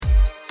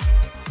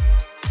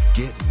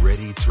Get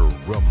ready to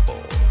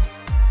rumble.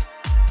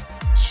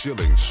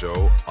 Shilling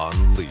Show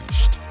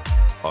Unleashed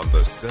on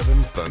the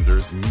Seven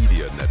Thunders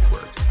Media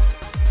Network.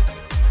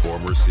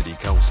 Former city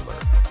councilor,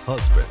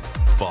 husband,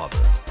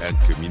 father, and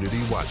community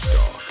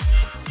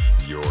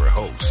watchdog. Your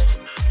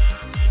host,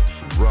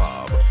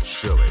 Rob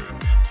Schilling.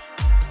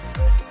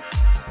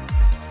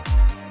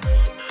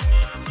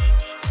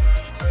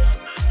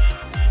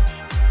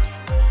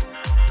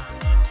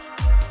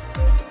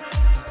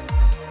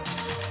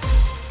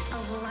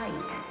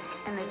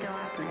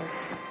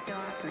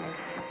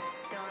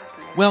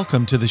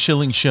 Welcome to the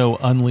Schilling Show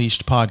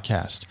Unleashed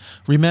podcast.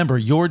 Remember,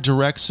 your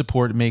direct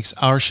support makes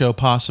our show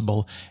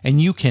possible,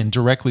 and you can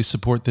directly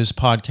support this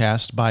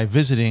podcast by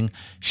visiting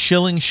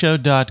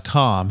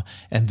shillingshow.com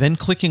and then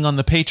clicking on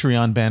the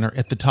Patreon banner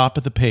at the top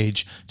of the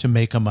page to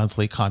make a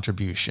monthly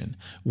contribution.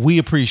 We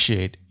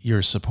appreciate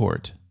your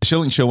support. The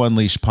Schilling Show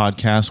Unleashed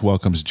podcast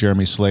welcomes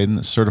Jeremy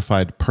Slayden,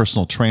 certified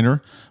personal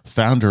trainer,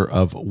 founder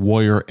of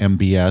Warrior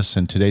MBS,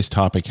 and today's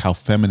topic, how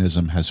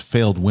feminism has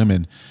failed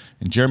women.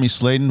 And Jeremy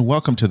Slayden,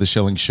 welcome to the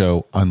Schilling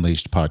Show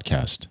Unleashed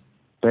podcast.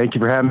 Thank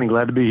you for having me.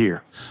 Glad to be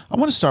here. I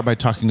want to start by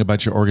talking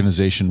about your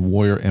organization,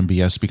 Warrior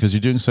MBS, because you're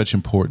doing such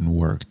important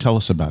work. Tell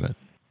us about it.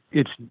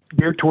 It's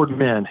geared toward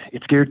men.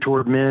 It's geared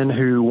toward men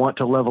who want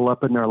to level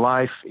up in their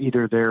life,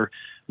 either their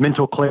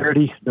mental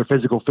clarity, their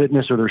physical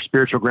fitness, or their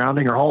spiritual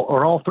grounding, or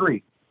all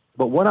three.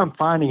 But what I'm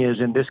finding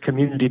is in this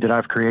community that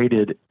I've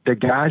created, the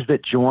guys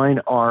that join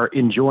are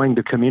enjoying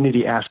the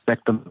community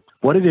aspect of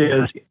what it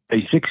is,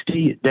 a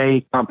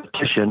 60-day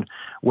competition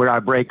where I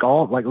break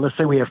all, like, let's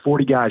say we have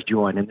 40 guys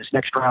join, and this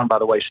next round, by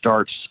the way,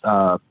 starts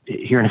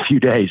here in a few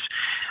days.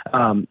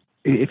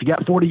 If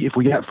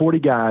we got 40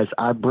 guys,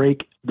 I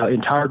break the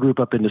entire group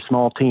up into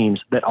small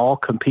teams that all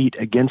compete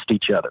against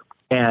each other.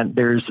 And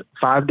there's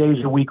 5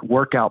 days a week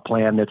workout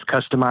plan that's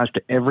customized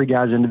to every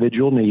guy's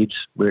individual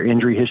needs, their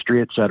injury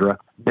history, et cetera.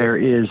 There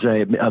is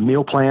a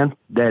meal plan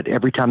that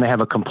every time they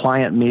have a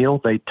compliant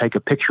meal, they take a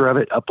picture of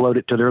it, upload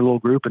it to their little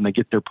group, and they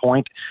get their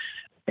point.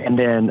 And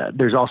then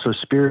there's also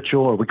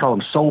spiritual, or we call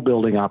them soul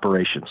building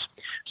operations.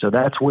 So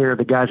that's where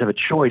the guys have a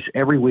choice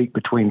every week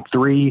between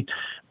 3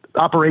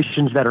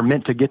 operations that are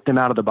meant to get them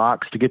out of the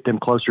box, to get them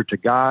closer to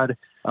God,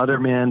 other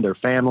men, their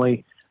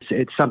family.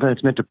 It's something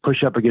that's meant to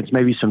push up against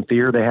maybe some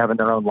fear they have in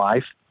their own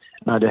life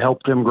to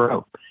help them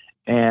grow.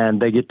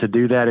 And they get to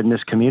do that in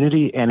this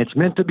community. And it's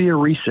meant to be a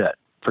reset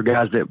for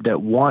guys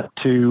that want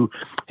to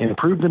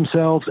improve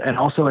themselves. And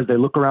also, as they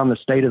look around the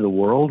state of the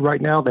world right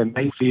now, they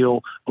may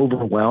feel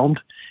overwhelmed.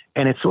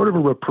 And it's sort of a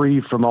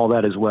reprieve from all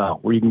that as well,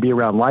 where you can be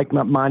around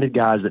like-minded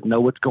guys that know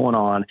what's going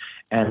on.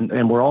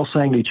 And we're all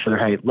saying to each other,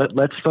 hey,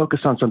 let's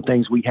focus on some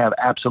things we have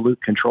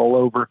absolute control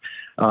over,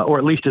 or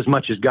at least as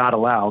much as God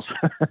allows.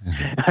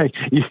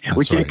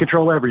 We can't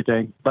control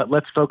everything, but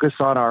let's focus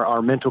on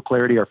our mental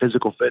clarity, our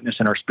physical fitness,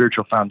 and our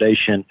spiritual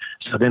foundation,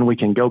 so then we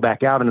can go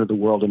back out into the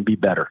world and be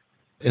better.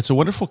 It's a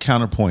wonderful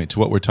counterpoint to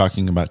what we're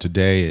talking about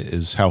today,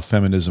 is how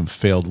feminism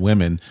failed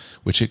women,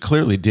 which it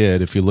clearly did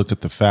if you look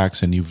at the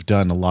facts, and you've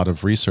done a lot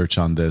of research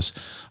on this.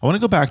 I want to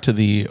go back to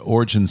the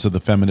origins of the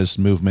feminist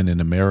movement in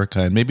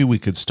America, and maybe we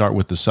could start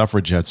with the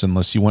suffragettes,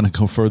 unless you want to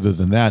go further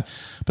than that.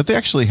 But they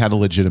actually had a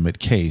legitimate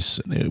case.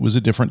 It was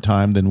a different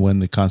time than when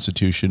the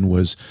Constitution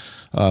was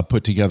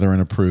put together and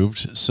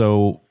approved.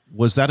 So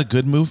was that a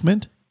good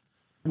movement?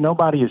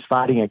 Nobody is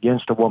fighting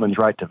against a woman's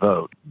right to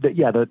vote.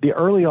 The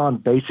early on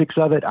basics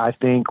of it, I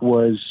think,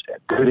 was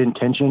good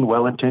intention,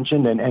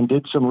 well-intentioned, and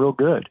did some real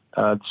good.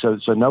 So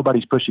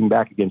nobody's pushing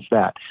back against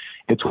that.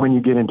 It's when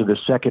you get into the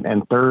second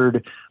and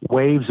third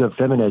waves of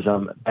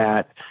feminism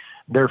that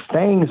their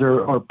fangs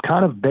are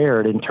kind of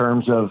bared, in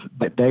terms of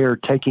that they are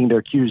taking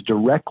their cues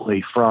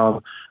directly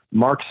from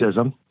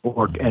Marxism,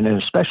 and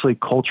especially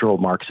cultural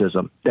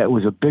Marxism. That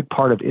was a big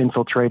part of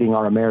infiltrating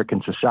our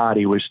American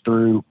society, was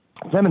through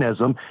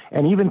feminism.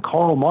 And even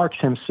Karl Marx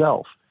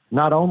himself,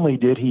 not only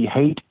did he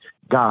hate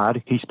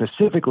God, he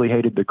specifically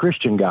hated the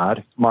Christian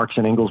God, Marx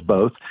and Engels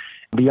both.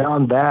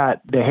 Beyond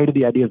that, they hated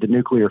the idea of the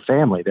nuclear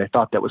family. They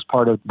thought that was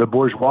part of the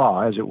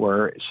bourgeois, as it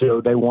were.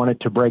 So they wanted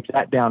to break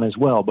that down as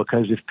well,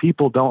 because if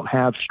people don't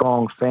have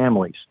strong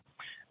families,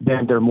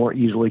 then they're more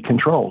easily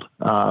controlled.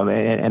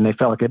 And they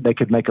felt like they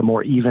could make a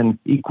more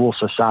equal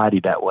society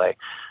that way.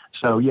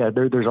 So yeah,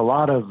 there's a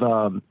lot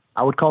of,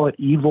 I would call it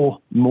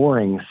evil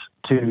moorings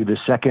to the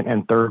second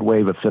and third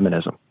wave of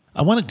feminism.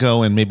 I want to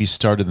go and maybe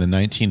start in the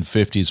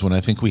 1950s, when I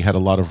think we had a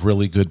lot of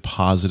really good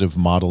positive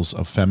models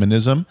of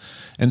feminism.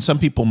 And some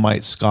people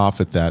might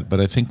scoff at that, but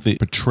I think the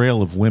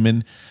portrayal of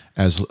women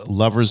as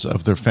lovers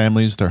of their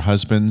families, their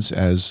husbands,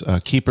 as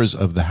keepers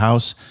of the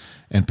house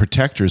and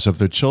protectors of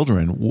their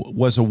children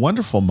was a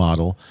wonderful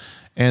model.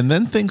 And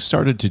then things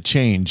started to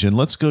change. And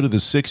let's go to the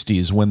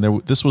 60s, when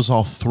this was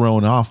all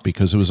thrown off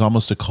because it was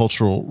almost a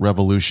cultural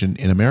revolution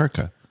in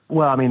America.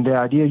 Well, I mean, the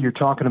idea you're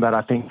talking about,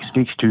 I think,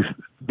 speaks to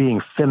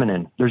being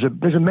feminine. There's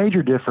a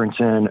major difference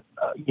in,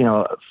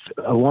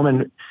 a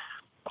woman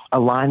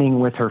aligning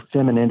with her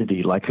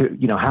femininity, like,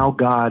 how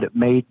God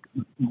made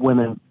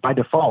women by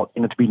default,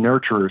 to be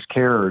nurturers,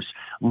 carers,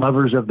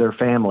 lovers of their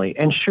family.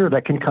 And sure,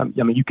 that can come,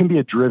 you can be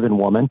a driven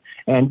woman,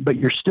 but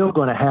you're still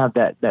going to have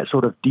that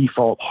sort of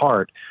default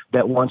heart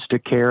that wants to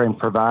care and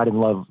provide and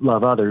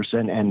love others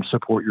and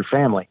support your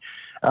family.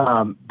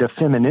 The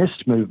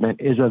feminist movement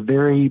is a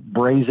very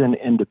brazen,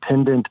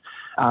 independent,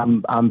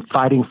 I'm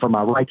fighting for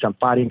my rights, I'm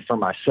fighting for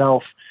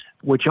myself,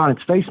 which on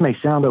its face may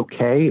sound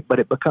okay, but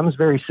it becomes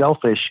very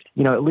selfish.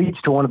 It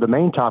leads to one of the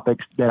main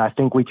topics that I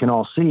think we can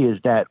all see is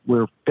that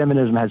where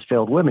feminism has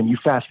failed women. You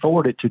fast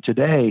forward it to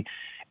today,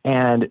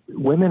 and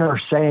women are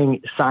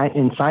saying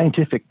in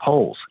scientific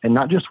polls, and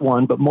not just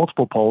one, but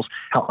multiple polls,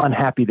 how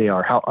unhappy they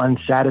are, how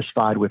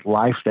unsatisfied with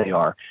life they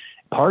are.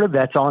 Part of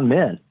that's on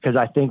men, because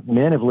I think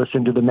men have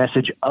listened to the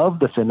message of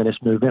the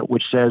feminist movement,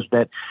 which says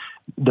that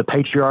the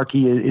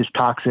patriarchy is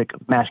toxic,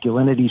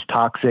 masculinity is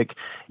toxic.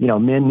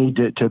 Men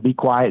need to be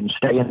quiet and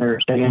stay in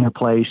their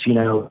place, try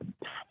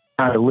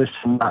to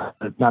listen,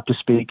 not to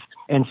speak.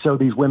 And so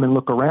these women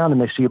look around and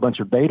they see a bunch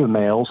of beta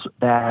males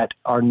that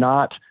are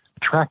not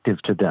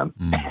attractive to them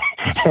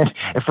and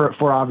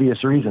for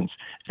obvious reasons.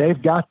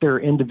 They've got their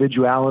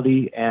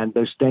individuality and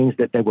those things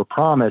that they were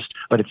promised,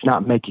 but it's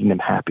not making them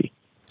happy.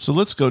 So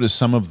let's go to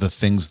some of the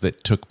things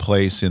that took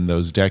place in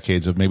those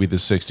decades of maybe the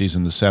 60s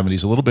and the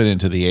 70s, a little bit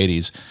into the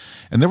 80s.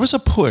 And there was a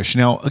push.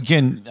 Now,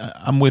 again,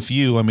 I'm with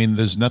you.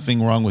 There's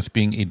nothing wrong with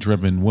being a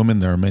driven woman.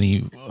 There are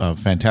many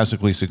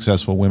fantastically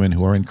successful women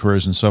who are in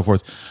careers and so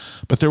forth.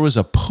 But there was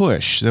a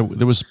push. There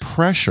was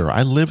pressure.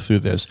 I lived through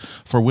this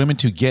for women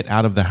to get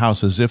out of the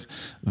house as if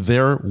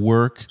their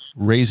work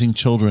raising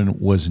children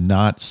was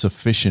not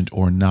sufficient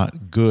or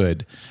not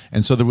good.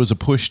 And so there was a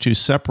push to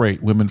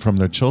separate women from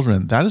their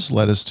children. That has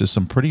led us to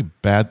some pretty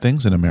bad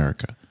things in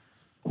America.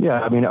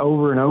 Yeah,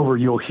 over and over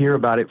you'll hear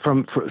about it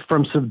from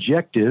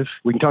subjective.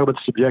 We can talk about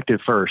the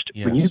subjective first.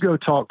 Yes. When you go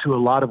talk to a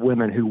lot of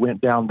women who went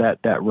down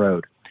that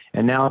road,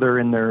 and now they're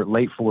in their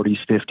late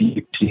 40s,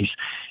 50s, 60s,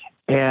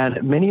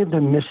 and many of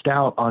them missed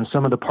out on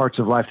some of the parts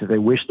of life that they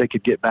wish they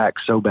could get back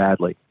so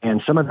badly.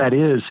 And some of that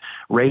is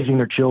raising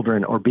their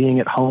children or being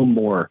at home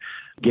more,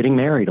 getting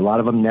married. A lot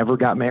of them never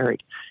got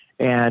married.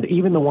 And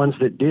even the ones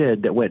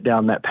that went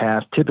down that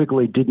path,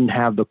 typically didn't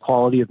have the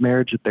quality of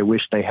marriage that they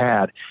wish they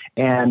had.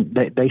 And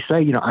they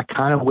say, I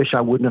kind of wish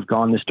I wouldn't have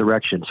gone this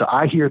direction. So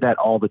I hear that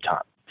all the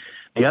time.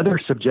 The other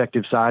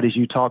subjective side is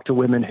you talk to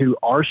women who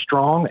are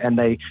strong, and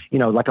they,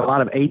 like a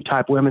lot of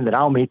A-type women that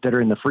I'll meet that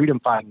are in the freedom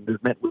fighting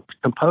movement,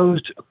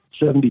 composed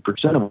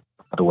 70% of them,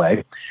 by the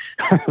way,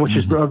 which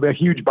is a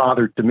huge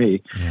bother to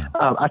me. Yeah.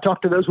 I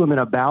talk to those women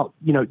about,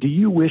 do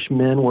you wish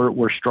men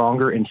were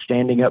stronger and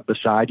standing up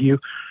beside you?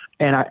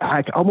 And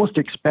I almost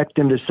expect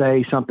them to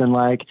say something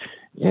like,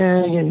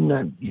 yeah,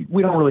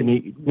 we don't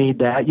really need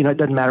that. It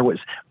doesn't matter what.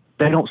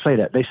 They don't say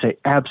that. They say,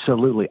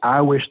 absolutely.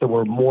 I wish there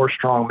were more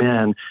strong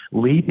men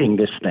leading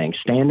this thing,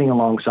 standing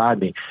alongside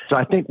me. So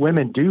I think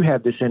women do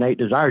have this innate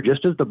desire,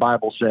 just as the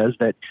Bible says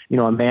that,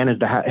 a man is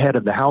the head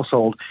of the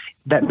household.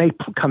 That may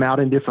come out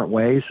in different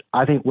ways.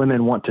 I think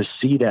women want to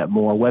see that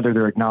more, whether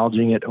they're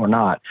acknowledging it or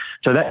not.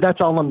 So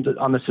that's all on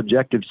the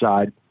subjective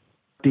side.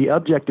 The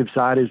objective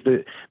side is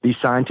the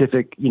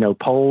scientific,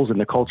 polls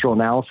and the cultural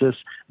analysis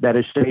that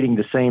is stating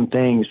the same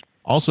things.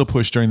 Also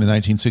pushed during the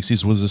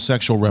 1960s was the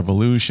sexual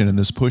revolution and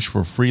this push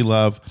for free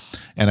love.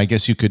 And I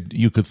guess you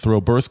could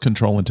throw birth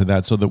control into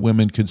that so that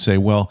women could say,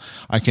 well,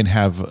 I can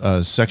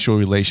have sexual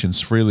relations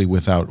freely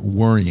without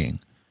worrying.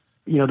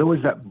 There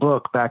was that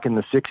book back in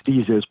the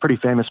 60s. It was a pretty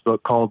famous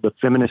book called The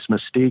Feminist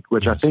Mystique,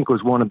 which I think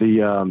was one of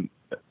the,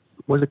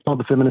 what is it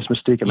called? The Feminist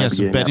Mystique? Yes,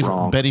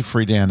 Betty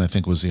Friedan, I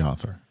think, was the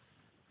author.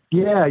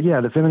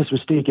 Yeah, the feminist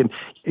mystique, and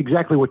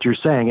exactly what you're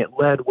saying. It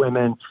led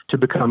women to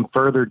become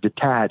further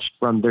detached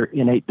from their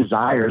innate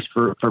desires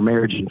for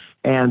marriage.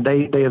 And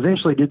they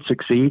eventually did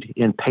succeed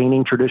in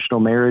painting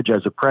traditional marriage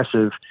as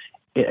oppressive,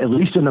 at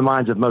least in the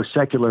minds of most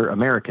secular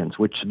Americans,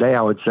 which today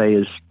I would say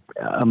is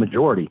a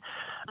majority.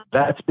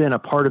 That's been a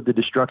part of the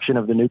destruction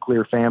of the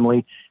nuclear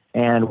family,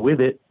 and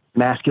with it,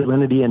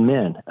 masculinity in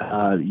men.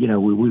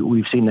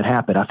 We've seen that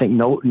happen. I think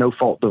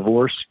no-fault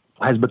divorce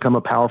has become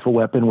a powerful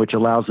weapon, which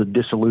allows the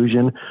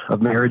dissolution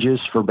of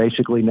marriages for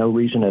basically no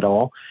reason at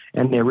all.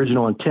 And the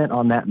original intent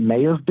on that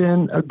may have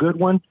been a good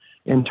one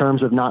in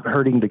terms of not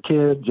hurting the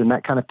kids and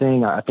that kind of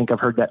thing. I think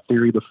I've heard that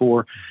theory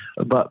before,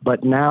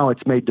 but now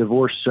it's made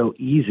divorce so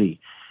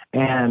easy.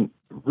 And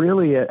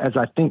really, as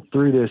I think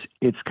through this,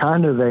 it's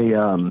kind of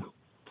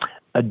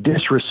a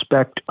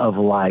disrespect of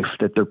life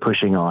that they're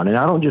pushing on. And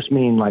I don't just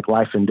mean like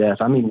life and death.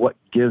 I mean what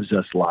gives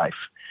us life.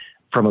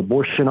 From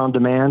abortion on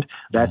demand,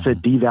 that's a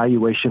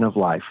devaluation of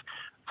life.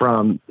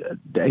 From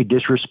a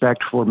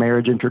disrespect for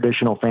marriage and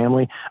traditional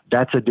family,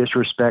 that's a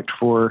disrespect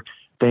for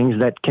things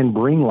that can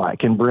bring life,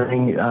 can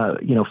bring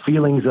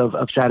feelings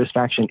of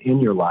satisfaction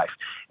in your life.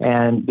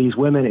 And these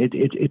women,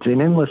 it's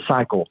an endless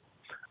cycle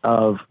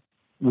of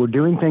we're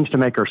doing things to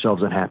make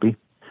ourselves unhappy,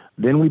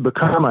 then we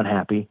become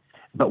unhappy,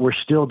 but we're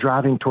still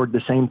driving toward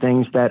the same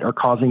things that are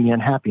causing the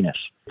unhappiness.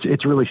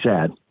 It's really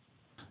sad.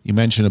 You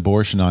mentioned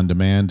abortion on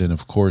demand, and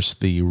of course,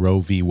 the Roe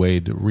v.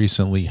 Wade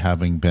recently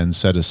having been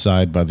set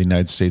aside by the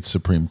United States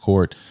Supreme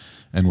Court,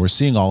 and we're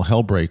seeing all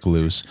hell break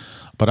loose.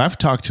 But I've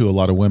talked to a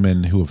lot of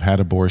women who have had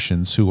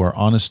abortions who are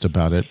honest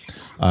about it,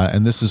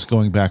 and this is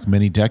going back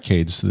many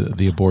decades.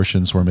 The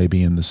abortions were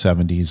maybe in the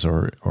 70s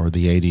or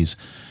the 80s,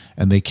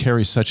 and they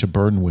carry such a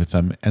burden with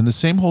them. And the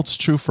same holds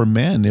true for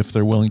men if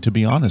they're willing to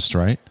be honest,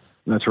 right?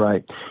 That's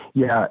right.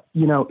 Yeah.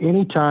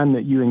 Anytime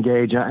that you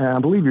engage, and I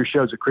believe your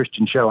show's a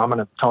Christian show. I'm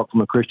going to talk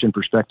from a Christian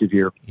perspective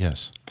here.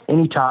 Yes.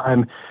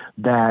 Anytime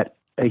that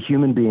a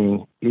human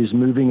being is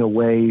moving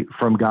away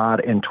from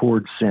God and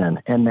towards sin,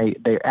 and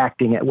they're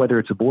acting at, whether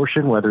it's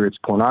abortion, whether it's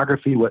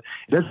pornography, it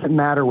doesn't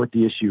matter what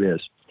the issue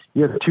is.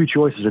 You have two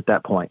choices at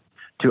that point: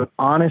 to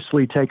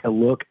honestly take a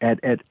look at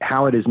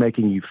how it is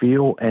making you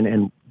feel,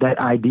 and that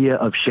idea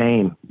of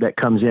shame that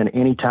comes in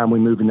anytime we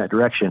move in that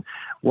direction.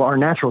 Well, our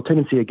natural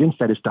tendency against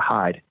that is to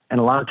hide. And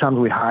a lot of times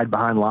we hide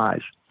behind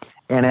lies.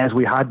 And as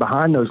we hide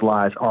behind those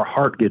lies, our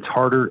heart gets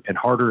harder and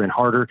harder and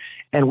harder.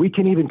 And we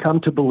can even come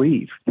to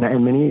believe,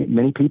 and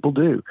many people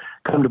do,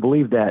 come to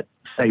believe that,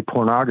 say,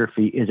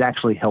 pornography is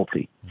actually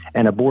healthy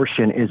and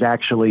abortion is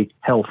actually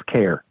health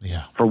care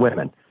for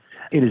women.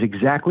 It is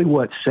exactly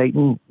what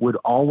Satan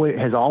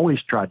has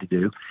always tried to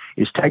do,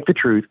 is take the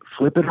truth,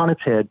 flip it on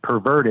its head,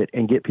 pervert it,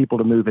 and get people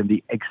to move in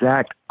the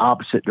exact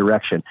opposite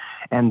direction.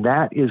 And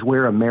that is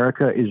where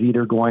America is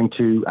either going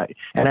to,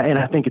 and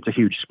I think it's a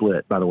huge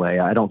split, by the way.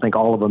 I don't think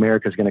all of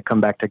America is going to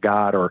come back to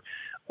God or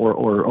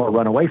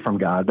run away from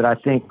God. But I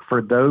think for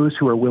those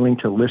who are willing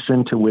to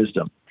listen to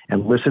wisdom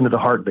and listen to the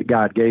heart that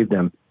God gave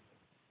them,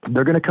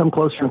 they're going to come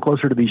closer and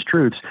closer to these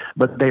truths,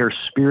 but they are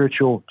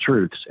spiritual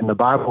truths. And the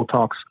Bible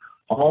talks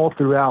all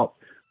throughout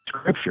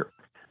Scripture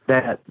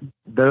that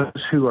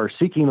those who are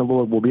seeking the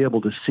Lord will be able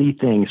to see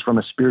things from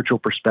a spiritual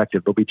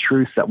perspective. There'll be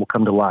truths that will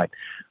come to light.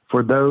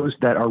 For those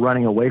that are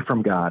running away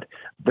from God,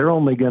 they're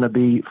only going to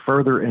be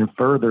further and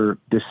further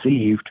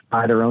deceived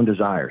by their own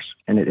desires.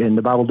 And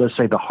the Bible does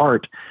say the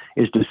heart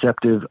is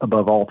deceptive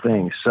above all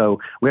things. So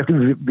we have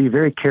to be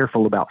very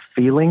careful about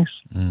feelings.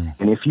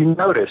 And if you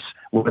notice,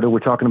 whether we're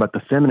talking about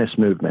the feminist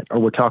movement or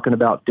we're talking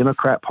about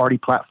Democrat Party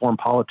platform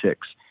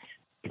politics,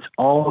 it's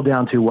all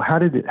down to, well, how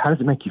does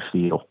it make you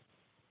feel?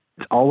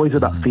 It's always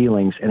about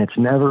feelings, and it's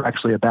never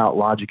actually about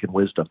logic and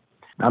wisdom.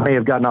 I may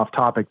have gotten off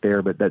topic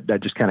there, but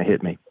that just kind of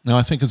hit me. No,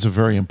 I think it's a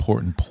very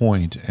important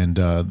point, and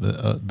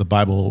the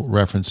Bible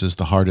references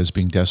the heart as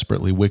being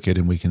desperately wicked,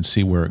 and we can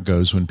see where it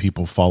goes when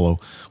people follow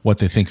what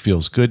they think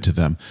feels good to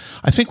them.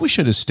 I think we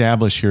should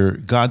establish here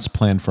God's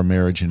plan for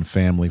marriage and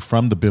family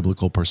from the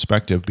biblical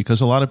perspective, because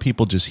a lot of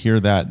people just hear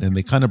that and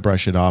they kind of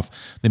brush it off.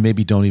 They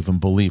maybe don't even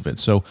believe it.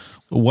 So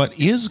what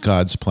is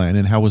God's plan,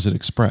 and how was it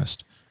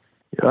expressed?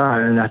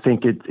 And I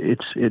think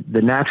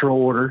the natural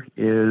order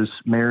is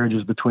marriage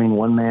is between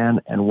one man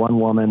and one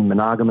woman,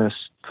 monogamous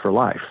for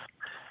life.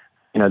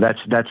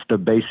 That's the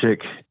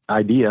basic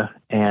idea.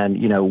 And,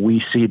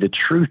 we see the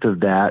truth of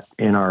that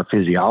in our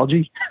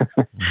physiology,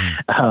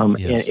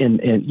 yes.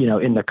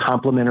 in the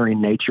complementary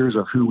natures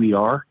of who we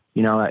are.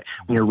 When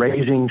you're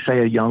raising, say,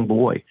 a young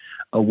boy,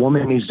 a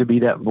woman needs to be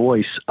that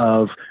voice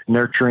of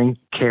nurturing,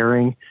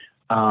 caring,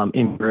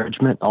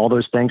 encouragement, all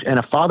those things. And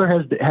a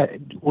father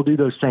will do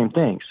those same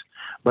things.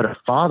 But a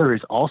father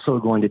is also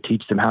going to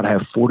teach them how to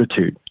have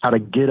fortitude, how to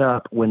get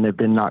up when they've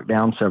been knocked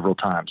down several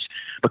times.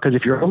 Because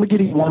if you're only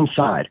getting one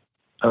side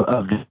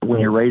of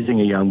when you're raising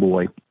a young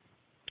boy,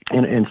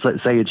 and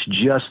say it's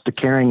just the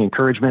caring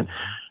encouragement,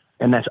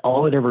 and that's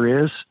all it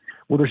ever is,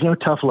 well, there's no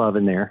tough love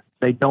in there.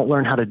 They don't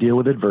learn how to deal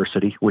with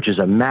adversity, which is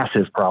a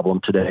massive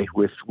problem today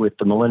with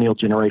the millennial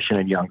generation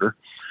and younger.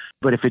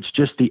 But if it's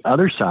just the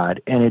other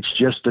side, and it's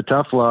just the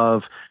tough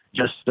love,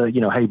 just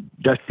hey,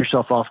 dust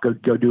yourself off, go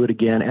do it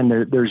again, and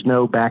there's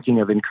no backing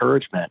of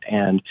encouragement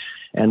and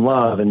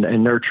love and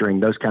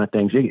nurturing, those kind of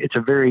things. It's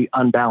a very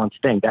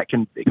unbalanced thing it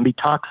can be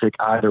toxic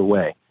either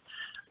way.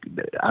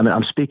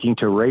 I'm speaking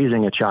to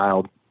raising a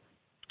child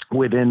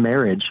within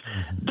marriage.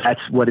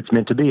 That's what it's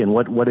meant to be. And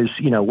what is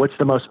what's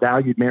the most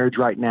valued marriage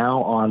right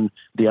now on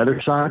the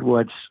other side? Well,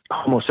 it's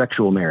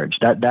homosexual marriage.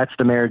 That's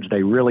the marriage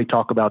they really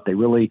talk about. They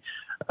really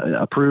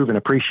approve and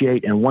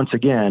appreciate. And once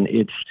again,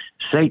 it's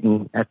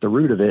Satan at the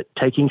root of it,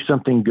 taking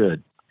something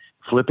good,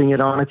 flipping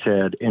it on its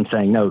head and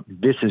saying, no,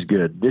 this is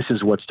good. This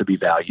is what's to be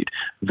valued.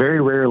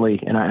 Very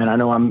rarely, and I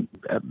know I'm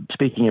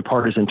speaking in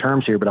partisan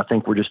terms here, but I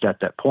think we're just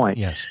at that point.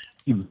 Yes.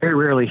 You very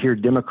rarely hear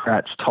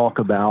Democrats talk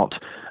about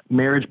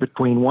marriage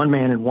between one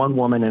man and one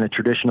woman in a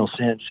traditional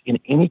sense in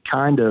any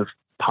kind of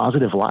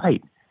positive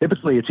light.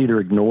 Typically, it's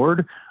either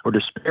ignored or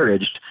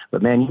disparaged.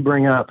 But man, you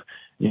bring up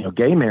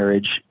gay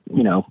marriage,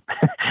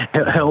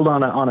 held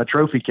on a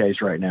trophy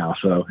case right now.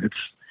 So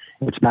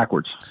it's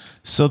backwards.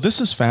 So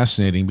this is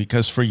fascinating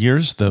because for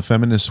years, the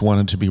feminists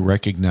wanted to be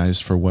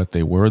recognized for what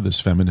they were. This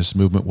feminist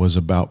movement was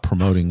about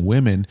promoting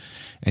women.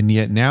 And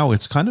yet now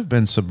it's kind of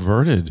been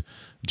subverted,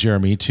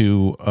 Jeremy,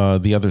 to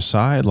the other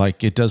side.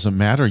 Like, it doesn't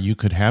matter. You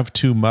could have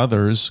two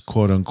mothers,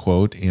 quote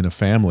unquote, in a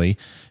family,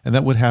 and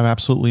that would have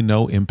absolutely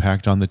no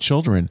impact on the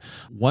children.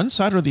 One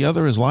side or the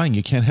other is lying.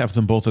 You can't have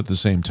them both at the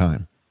same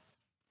time.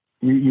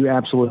 You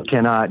absolutely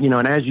cannot.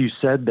 And as you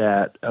said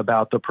that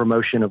about the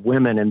promotion of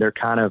women, and they're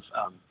kind of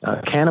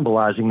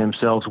cannibalizing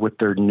themselves with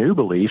their new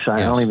beliefs.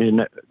 I don't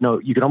even know.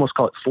 You could almost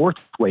call it fourth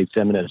wave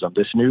feminism,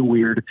 this new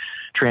weird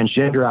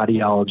transgender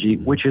ideology,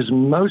 which is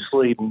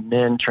mostly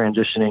men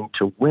transitioning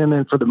to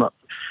women for the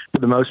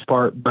most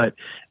part. But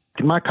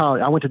in my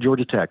college, I went to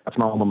Georgia Tech. That's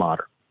my alma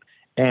mater.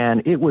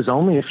 And it was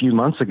only a few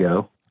months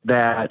ago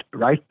that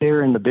right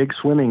there in the big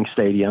swimming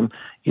stadium,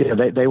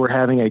 they were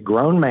having a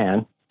grown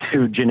man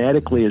who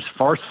genetically is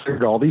far superior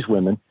to all these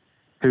women,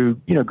 who,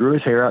 grew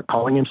his hair out,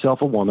 calling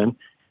himself a woman,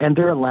 and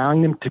they're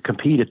allowing them to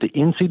compete at the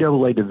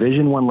NCAA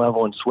Division I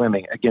level in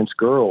swimming against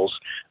girls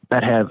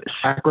that have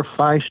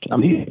sacrificed.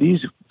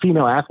 These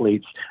female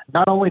athletes,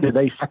 not only do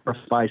they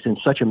sacrifice in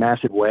such a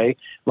massive way,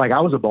 like I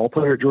was a ball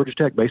player at Georgia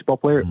Tech, baseball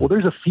player. Well,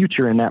 there's a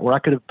future in that where I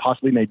could have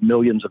possibly made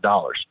millions of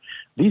dollars.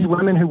 These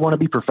women who want to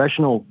be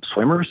professional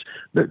swimmers,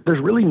 there's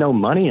really no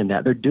money in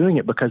that. They're doing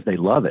it because they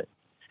love it.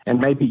 And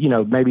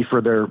maybe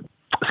for their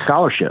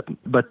scholarship,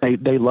 but they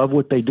love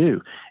what they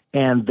do.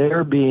 And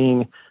they're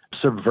being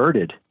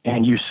subverted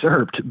and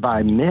usurped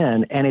by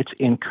men, and it's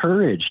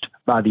encouraged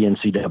by the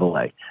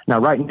NCAA. Now,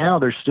 right now,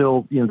 there's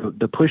still,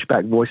 the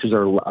pushback voices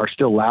are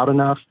still loud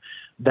enough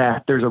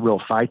that there's a real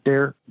fight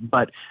there.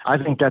 But I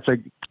think that's a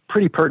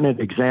pretty pertinent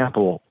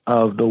example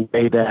of the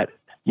way that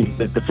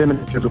the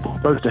feminists are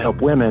supposed to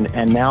help women,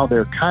 and now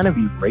they're kind of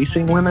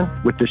erasing women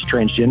with this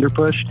transgender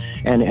push.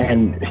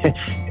 And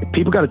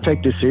people got to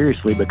take this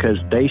seriously, because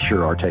they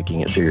sure are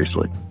taking it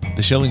seriously.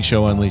 The Schilling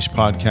Show Unleashed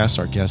podcast.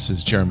 Our guest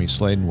is Jeremy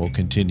Slayden. We'll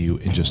continue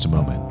in just a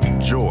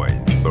moment.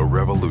 Join the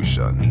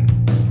revolution.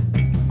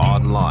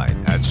 Online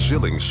at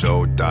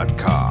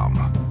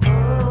shillingshow.com.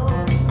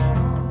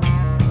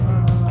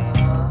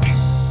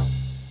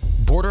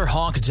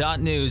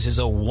 BorderHawk.news is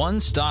a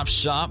one-stop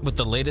shop with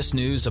the latest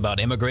news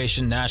about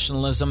immigration,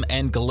 nationalism,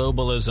 and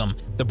globalism.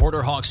 The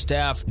BorderHawk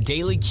staff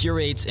daily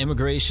curates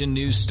immigration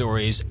news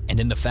stories, and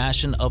in the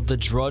fashion of the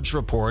Drudge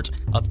Report,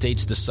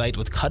 updates the site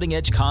with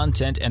cutting-edge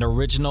content and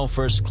original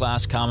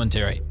first-class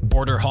commentary.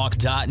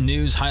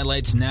 BorderHawk.news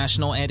highlights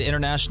national and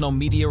international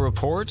media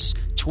reports,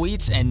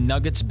 tweets, and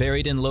nuggets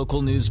buried in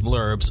local news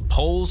blurbs,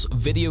 polls,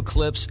 video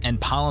clips, and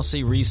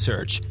policy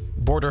research.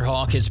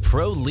 BorderHawk is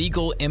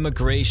pro-legal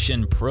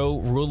immigration,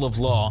 pro-rule of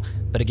law,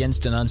 but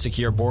against an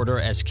unsecure border,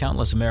 as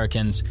countless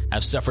Americans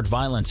have suffered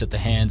violence at the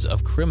hands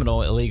of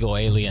criminal illegal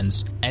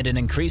aliens. And an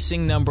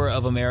increasing number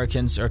of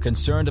Americans are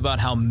concerned about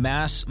how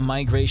mass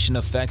migration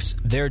affects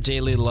their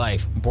daily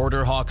life.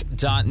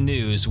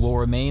 BorderHawk.news will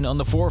remain on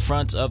the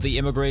forefront of the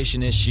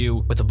immigration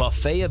issue with a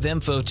buffet of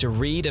info to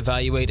read,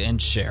 evaluate, and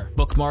share.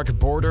 Bookmark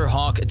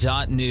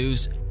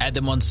BorderHawk.news. Add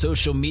them on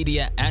social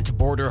media at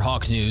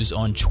BorderHawkNews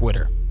on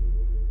Twitter.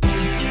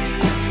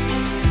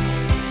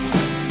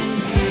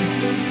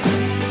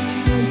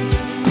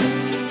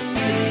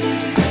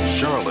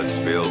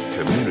 Charlottesville's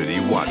community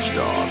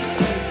watchdog,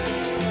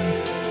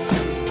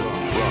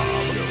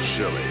 Rob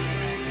Schilling.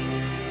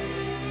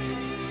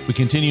 We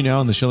continue now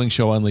on the Schilling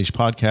Show Unleashed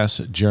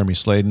podcast. Jeremy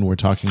Slayden. We're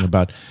talking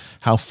about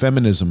how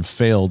feminism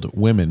failed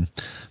women.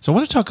 So I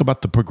want to talk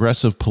about the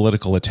progressive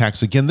political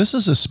attacks. Again, this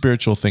is a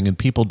spiritual thing, and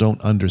people don't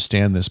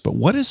understand this, but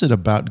what is it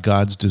about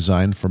God's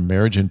design for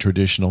marriage and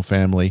traditional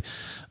family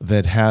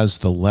that has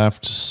the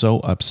left so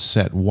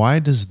upset? Why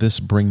does this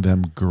bring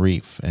them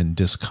grief and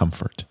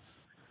discomfort?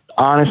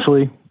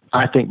 Honestly,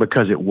 I think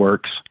because it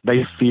works.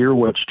 They fear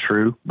what's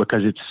true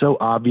because it's so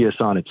obvious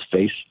on its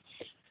face.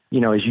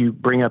 As you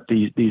bring up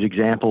these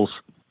examples,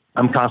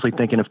 I'm constantly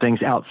thinking of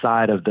things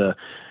outside of the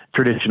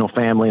traditional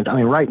family. I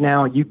mean, right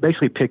now, you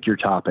basically pick your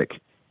topic.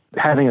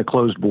 Having a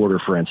closed border,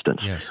 for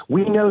instance. Yes.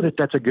 We know that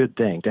that's a good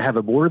thing, to have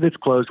a border that's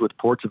closed with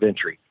ports of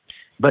entry.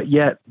 But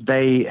yet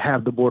they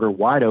have the border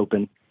wide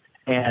open,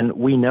 and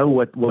we know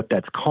what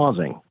that's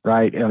causing,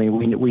 right? I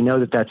mean, we know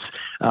that that's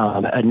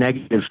a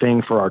negative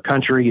thing for our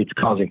country. It's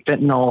causing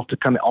fentanyl to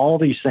come, all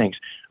these things.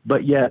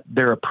 But yet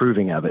they're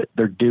approving of it.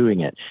 They're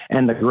doing it.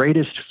 And the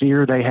greatest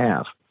fear they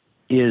have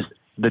is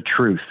the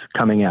truth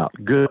coming out,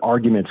 good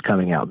arguments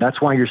coming out. That's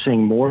why you're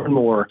seeing more and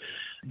more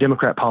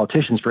Democrat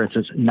politicians, for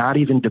instance, not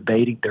even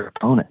debating their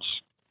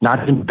opponents,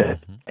 not even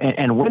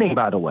and winning,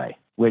 by the way,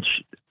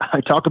 which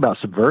I talk about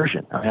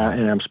subversion.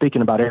 And I'm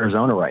speaking about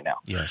Arizona right now.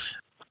 Yes.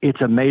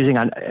 It's amazing.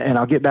 And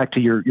I'll get back to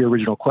your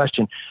original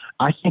question.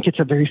 I think it's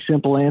a very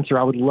simple answer.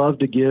 I would love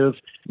to give,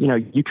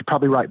 you could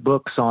probably write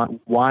books on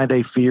why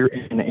they fear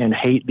and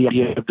hate the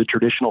idea of the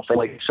traditional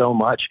family so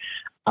much.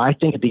 I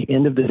think at the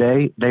end of the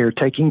day, they are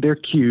taking their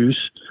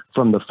cues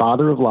from the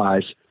father of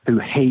lies who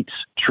hates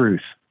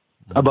truth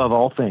above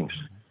all things.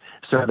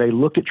 So they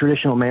look at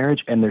traditional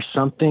marriage and there's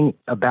something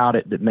about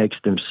it that makes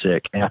them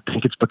sick. And I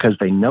think it's because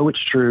they know it's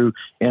true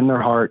in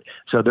their heart.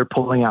 So they're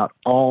pulling out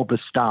all the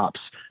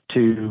stops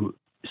to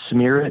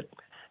smear it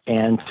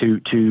and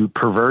to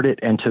pervert it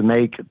and to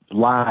make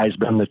lies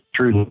become the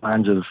true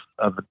minds of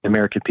the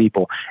American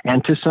people.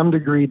 And to some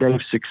degree,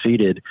 they've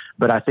succeeded.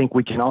 But I think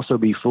we can also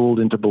be fooled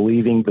into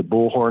believing the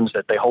bullhorns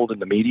that they hold in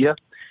the media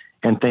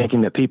and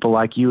thinking that people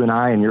like you and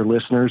I and your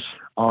listeners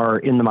are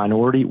in the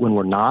minority when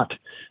we're not.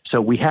 So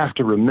we have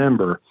to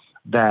remember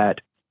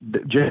that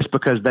just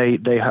because they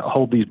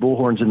hold these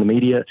bullhorns in the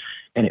media,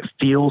 and it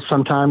feels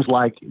sometimes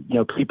like,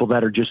 people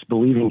that are just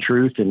believing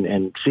truth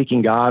and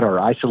seeking God are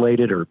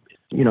isolated or,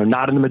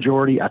 not in the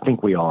majority. I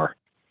think we are.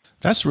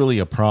 That's really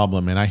a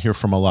problem. And I hear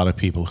from a lot of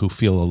people who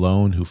feel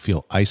alone, who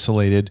feel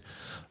isolated,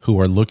 who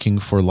are looking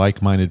for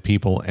like-minded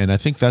people. And I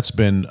think that's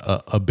been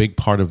a big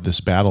part of this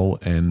battle,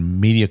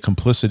 and media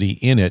complicity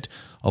in it,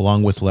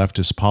 along with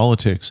leftist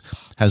politics,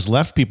 has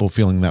left people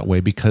feeling that way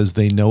because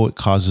they know it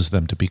causes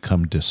them to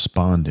become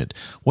despondent.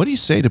 What do you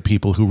say to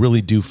people who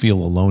really do feel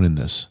alone in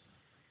this?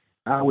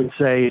 I would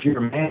say if you're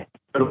a man,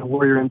 go to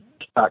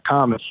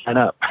warrior.com and sign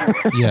up.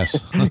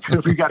 Yes.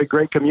 We've got a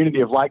great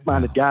community of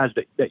like-minded guys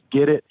that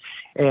get it.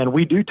 And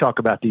we do talk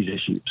about these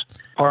issues.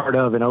 Part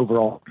of an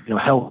overall,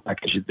 health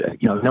package,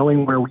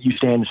 knowing where you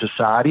stand in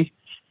society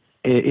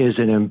is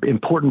an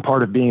important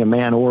part of being a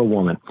man or a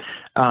woman.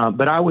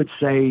 But I would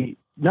say,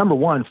 number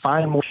one,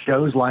 find more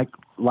shows like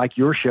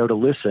your show to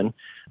listen,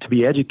 to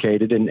be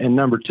educated. And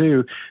number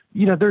two,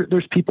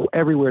 there's people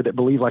everywhere that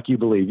believe like you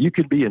believe. You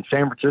could be in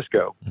San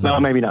Francisco. Well,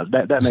 maybe not.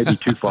 That may be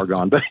too far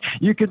gone. But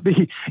you could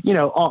be,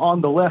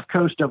 on the left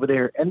coast over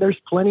there. And there's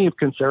plenty of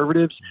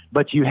conservatives,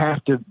 but you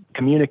have to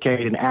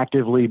communicate and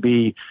actively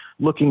be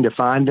looking to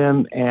find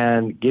them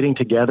and getting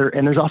together.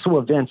 And there's also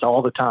events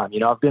all the time.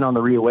 I've been on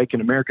the Reawaken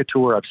America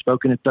tour. I've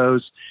spoken at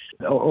those,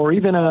 or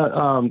even a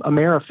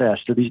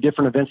AmeriFest, or these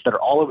different events that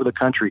are all over the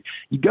country.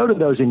 You go to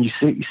those and you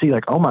see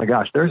like, oh my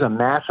gosh, there's a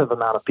massive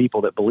amount of people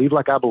that believe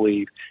like I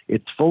believe.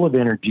 It's full of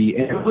energy,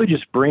 and it really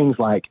just brings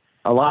like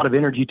a lot of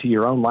energy to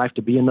your own life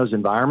to be in those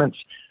environments.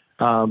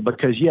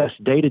 Because yes,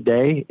 day to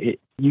day,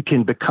 you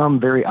can become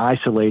very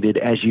isolated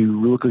as you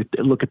look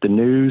at the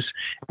news,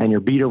 and you're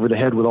beat over the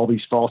head with all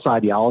these false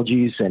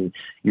ideologies, and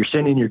you're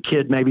sending your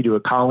kid maybe to a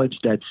college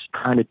that's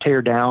trying to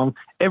tear down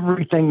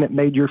everything that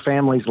made your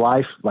family's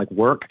life like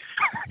work.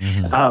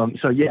 Mm-hmm.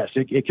 So yes,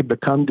 it can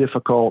become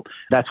difficult.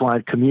 That's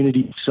why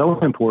community is so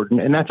important,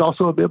 and that's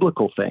also a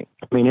biblical thing.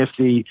 I mean,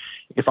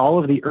 if all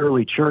of the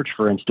early church,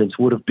 for instance,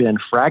 would have been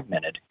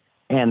fragmented,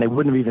 and they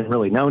wouldn't have even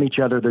really known each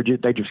other,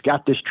 they just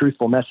got this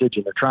truthful message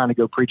and they're trying to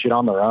go preach it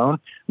on their own,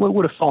 well, it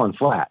would have fallen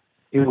flat.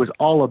 It was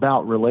all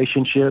about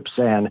relationships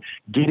and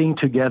getting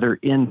together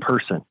in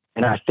person.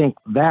 And I think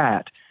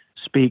that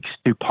speaks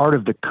to part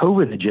of the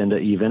COVID agenda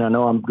even. I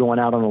know I'm going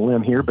out on a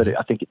limb here, but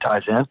I think it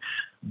ties in.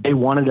 They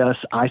wanted us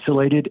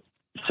isolated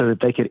so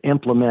that they could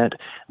implement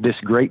this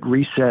great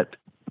reset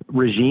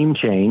regime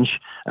change,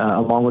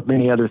 along with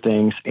many other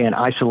things. And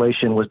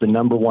isolation was the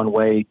number one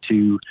way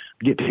to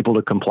get people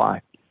to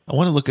comply. I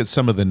want to look at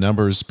some of the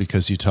numbers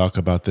because you talk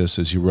about this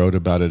as you wrote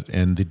about it,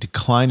 and the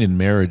decline in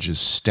marriage is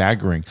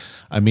staggering.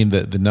 I mean,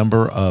 the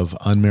number of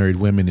unmarried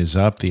women is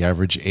up. The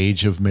average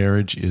age of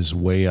marriage is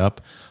way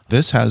up.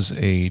 This has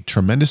a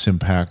tremendous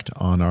impact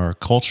on our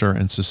culture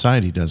and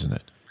society, doesn't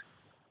it?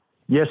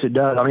 Yes, it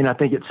does. I mean, I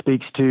think it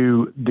speaks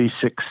to the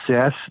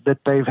success that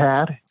they've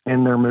had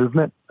in their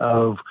movement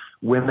of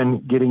women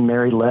getting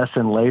married less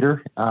and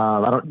later.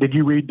 Did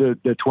you read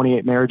the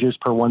 28 marriages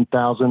per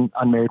 1,000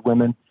 unmarried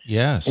women?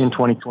 Yes. In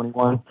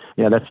 2021?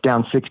 Yeah, that's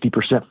down 60%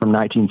 from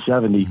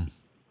 1970, which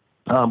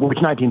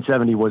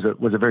 1970 was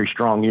a very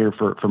strong year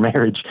for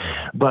marriage.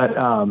 But,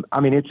 I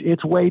mean,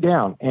 it's way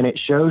down, and it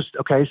shows,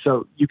 okay,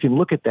 so you can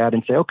look at that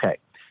and say, okay,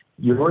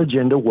 your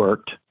agenda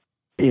worked.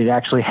 It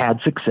actually had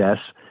success.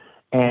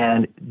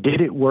 And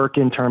did it work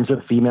in terms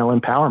of female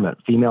empowerment,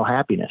 female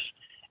happiness?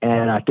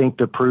 And I think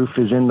the proof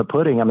is in the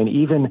pudding. I mean,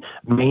 even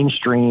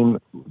mainstream,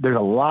 there's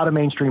a lot of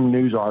mainstream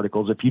news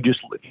articles. If you just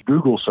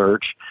Google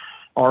search,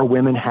 are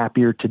women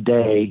happier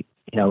today,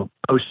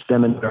 post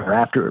feminist or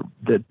after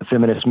the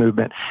feminist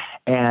movement?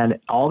 And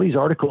all these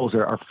articles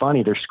are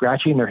funny. They're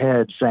scratching their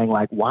heads saying,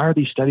 like, why are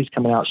these studies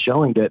coming out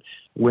showing that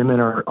women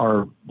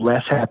are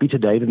less happy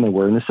today than they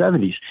were in the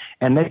 70s?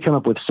 And they come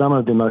up with some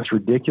of the most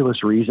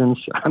ridiculous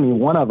reasons. I mean,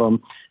 one of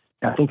them,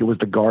 I think it was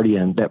The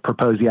Guardian, that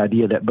proposed the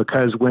idea that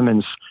because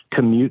women's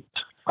commute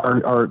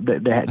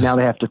now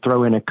they have to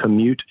throw in a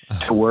commute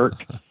to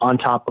work on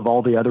top of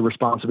all the other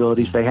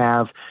responsibilities they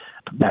have.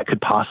 That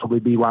could possibly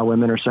be why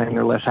women are saying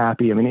they're less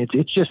happy. I mean,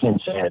 it's just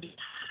insanity.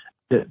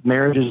 The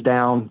marriage is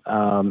down,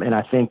 and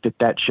I think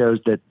that shows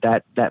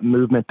that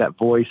movement, that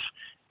voice,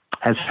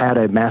 has had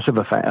a massive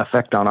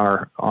effect on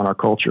our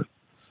culture.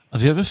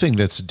 The other thing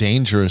that's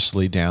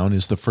dangerously down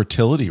is the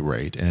fertility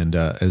rate, and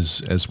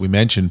as we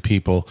mentioned,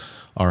 people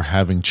are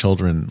having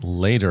children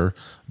later,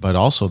 but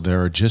also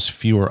there are just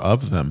fewer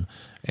of them,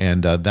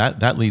 and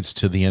that leads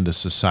to the end of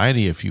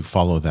society if you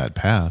follow that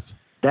path.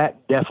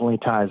 That definitely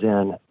ties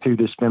in to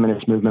this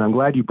feminist movement. I'm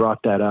glad you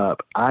brought that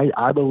up.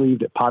 I believe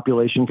that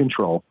population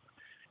control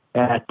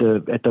at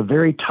the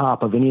very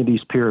top of any of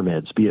these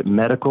pyramids, be it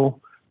medical,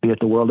 be it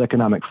the World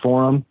Economic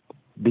Forum,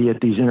 be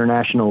it these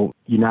international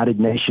United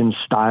Nations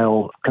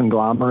style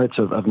conglomerates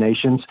of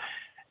nations,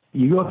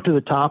 you go up to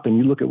the top and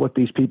you look at what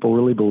these people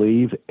really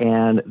believe,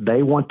 and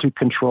they want to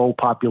control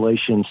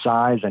population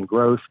size and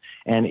growth,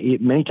 and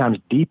many times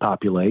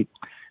depopulate.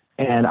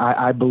 And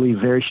I believe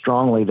very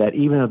strongly that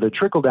even though the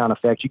trickle-down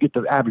effect, you get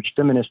the average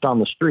feminist on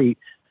the street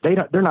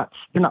they're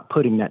not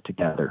putting that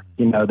together.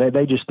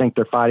 They just think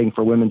they're fighting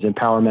for women's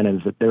empowerment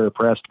and that they're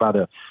oppressed by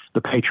the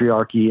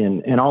patriarchy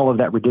and all of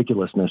that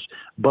ridiculousness.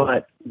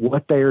 But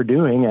what they are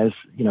doing as,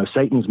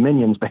 Satan's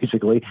minions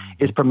basically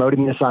is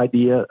promoting this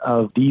idea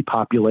of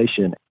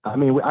depopulation. I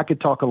mean, I could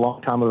talk a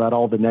long time about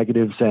all the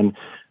negatives and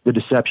the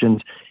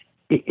deceptions.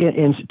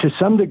 And to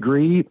some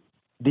degree,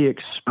 the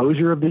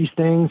exposure of these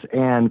things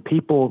and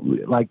people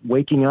like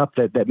waking up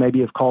that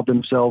maybe have called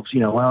themselves,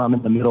 well, I'm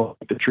in the middle,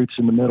 the truth's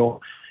in the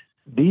middle.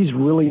 These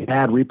really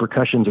bad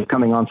repercussions are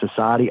coming on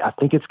society. I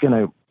think it's going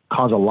to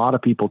cause a lot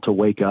of people to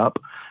wake up.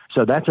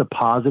 So that's a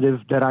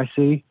positive that I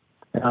see.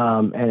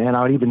 And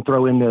I would even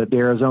throw in the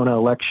Arizona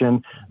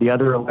election, the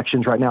other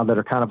elections right now that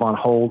are kind of on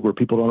hold where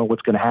people don't know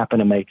what's going to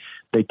happen. And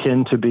they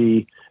tend to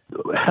be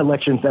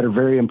elections that are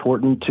very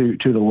important to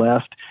the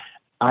left.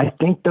 I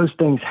think those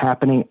things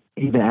happening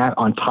even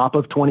on top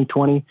of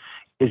 2020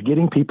 is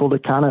getting people to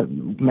kind of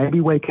maybe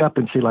wake up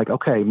and see like,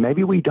 okay,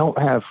 maybe we don't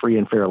have free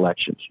and fair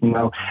elections.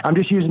 I'm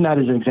just using that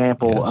as an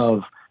example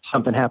of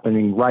something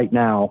happening right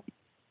now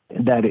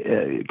that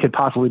could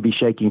possibly be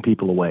shaking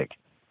people awake.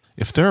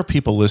 If there are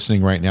people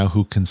listening right now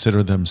who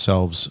consider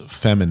themselves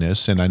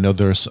feminists, and I know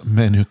there are some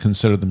men who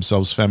consider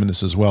themselves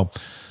feminists as well,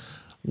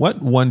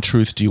 what one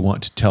truth do you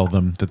want to tell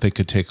them that they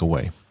could take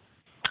away?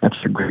 That's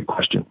a great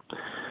question.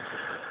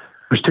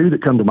 There's two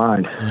that come to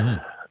mind.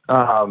 Mm-hmm.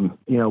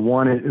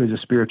 One is a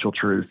spiritual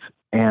truth,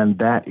 and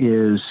that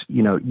is,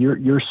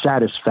 your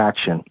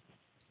satisfaction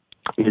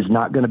is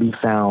not going to be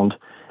found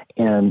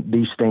in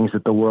these things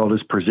that the world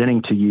is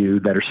presenting to you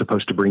that are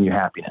supposed to bring you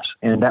happiness.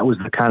 And that was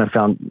the kind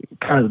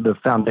of the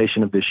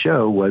foundation of this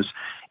show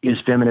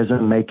is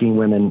feminism making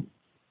women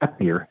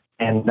happier?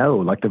 And no,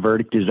 like the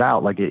verdict is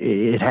out. Like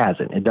it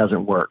hasn't. It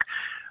doesn't work.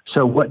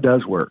 So what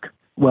does work?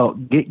 Well,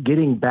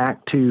 getting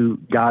back to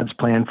God's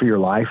plan for your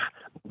life,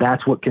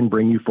 that's what can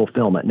bring you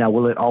fulfillment. Now,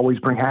 will it always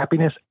bring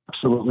happiness?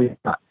 Absolutely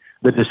not.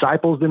 The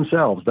disciples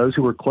themselves, those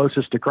who were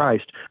closest to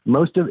Christ,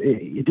 most of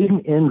it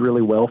didn't end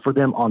really well for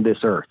them on this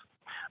earth.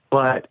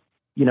 But,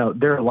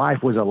 their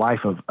life was a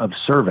life of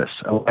service,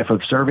 a life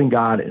of serving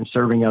God and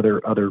serving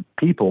other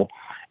people.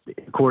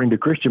 According to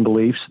Christian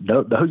beliefs,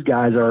 those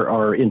guys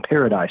are in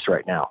paradise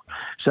right now.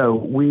 So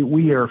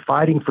we are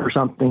fighting for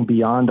something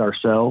beyond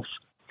ourselves.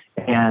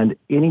 And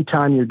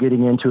anytime you're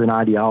getting into an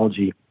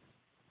ideology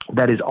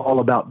that is all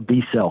about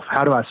the self,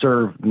 how do I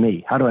serve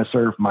me? How do I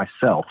serve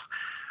myself?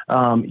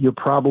 You're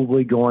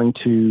probably going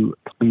to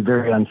be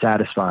very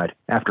unsatisfied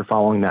after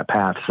following that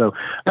path. So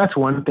that's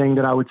one thing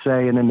that I would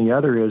say. And then the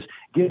other is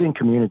get in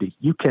community.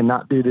 You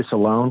cannot do this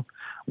alone.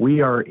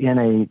 We are in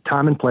a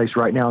time and place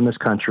right now in this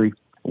country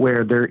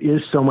where there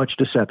is so much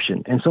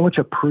deception and so much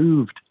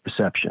approved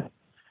deception.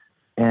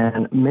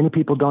 And many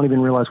people don't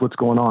even realize what's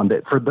going on.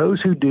 That for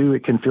those who do,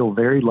 it can feel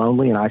very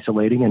lonely and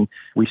isolating. And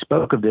we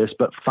spoke of this,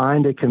 but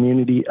find a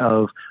community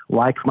of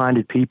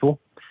like-minded people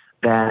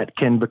that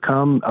can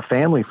become a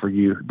family for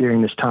you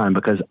during this time,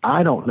 because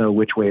I don't know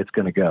which way it's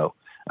going to go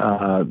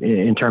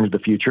in terms of the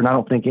future. And I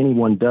don't think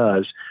anyone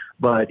does.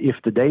 But if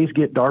the days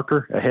get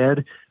darker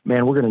ahead,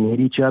 man, we're going to need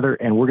each other.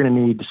 And we're going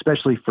to need,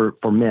 especially for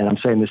men, I'm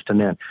saying this to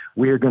men,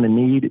 we are going to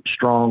need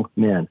strong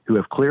men who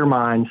have clear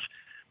minds,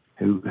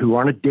 who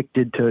aren't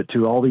addicted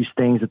to all these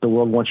things that the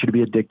world wants you to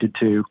be addicted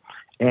to,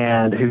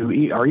 and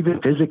who are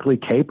even physically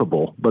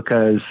capable,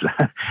 because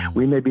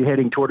we may be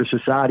heading toward a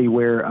society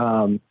where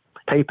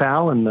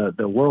PayPal and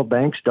the world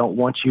banks don't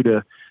want you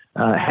to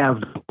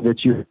have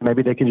that.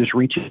 Maybe they can just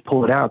reach and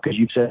pull it out because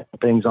you've said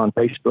things on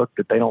Facebook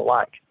that they don't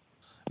like.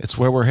 It's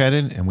where we're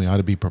headed, and we ought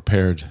to be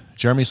prepared.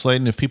 Jeremy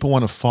Slayden, if people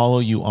want to follow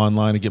you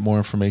online and get more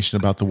information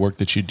about the work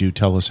that you do,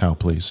 tell us how,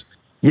 please.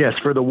 Yes,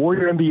 for the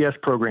Warrior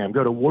MBS program,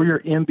 go to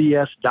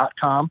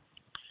warriormbs.com.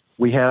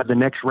 We have the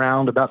next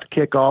round about to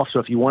kick off, so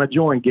if you want to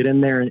join, get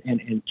in there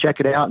and check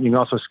it out. And you can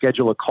also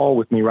schedule a call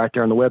with me right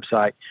there on the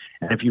website.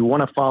 And if you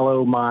want to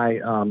follow my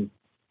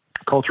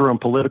cultural and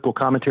political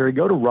commentary,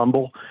 go to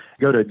Rumble,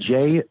 go to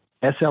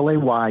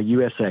JSLAY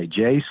USA,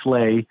 J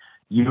Slay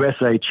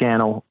USA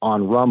channel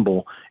on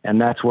Rumble,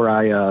 and that's where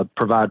I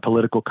provide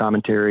political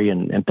commentary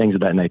and things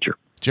of that nature.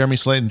 Jeremy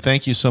Slayden,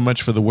 thank you so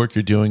much for the work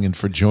you're doing and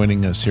for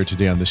joining us here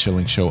today on the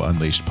Schilling Show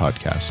Unleashed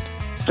podcast.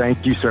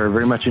 Thank you, sir.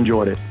 Very much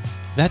enjoyed it.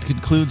 That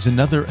concludes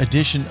another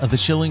edition of the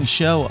Schilling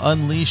Show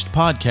Unleashed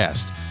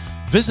podcast.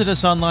 Visit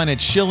us online at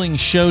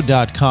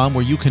shillingshow.com,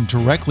 where you can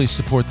directly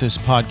support this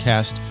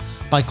podcast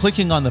by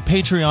clicking on the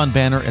Patreon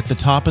banner at the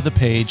top of the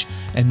page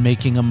and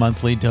making a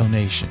monthly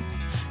donation.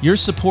 Your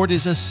support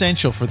is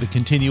essential for the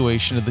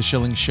continuation of the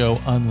Schilling Show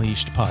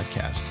Unleashed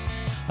podcast.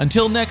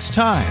 Until next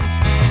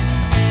time.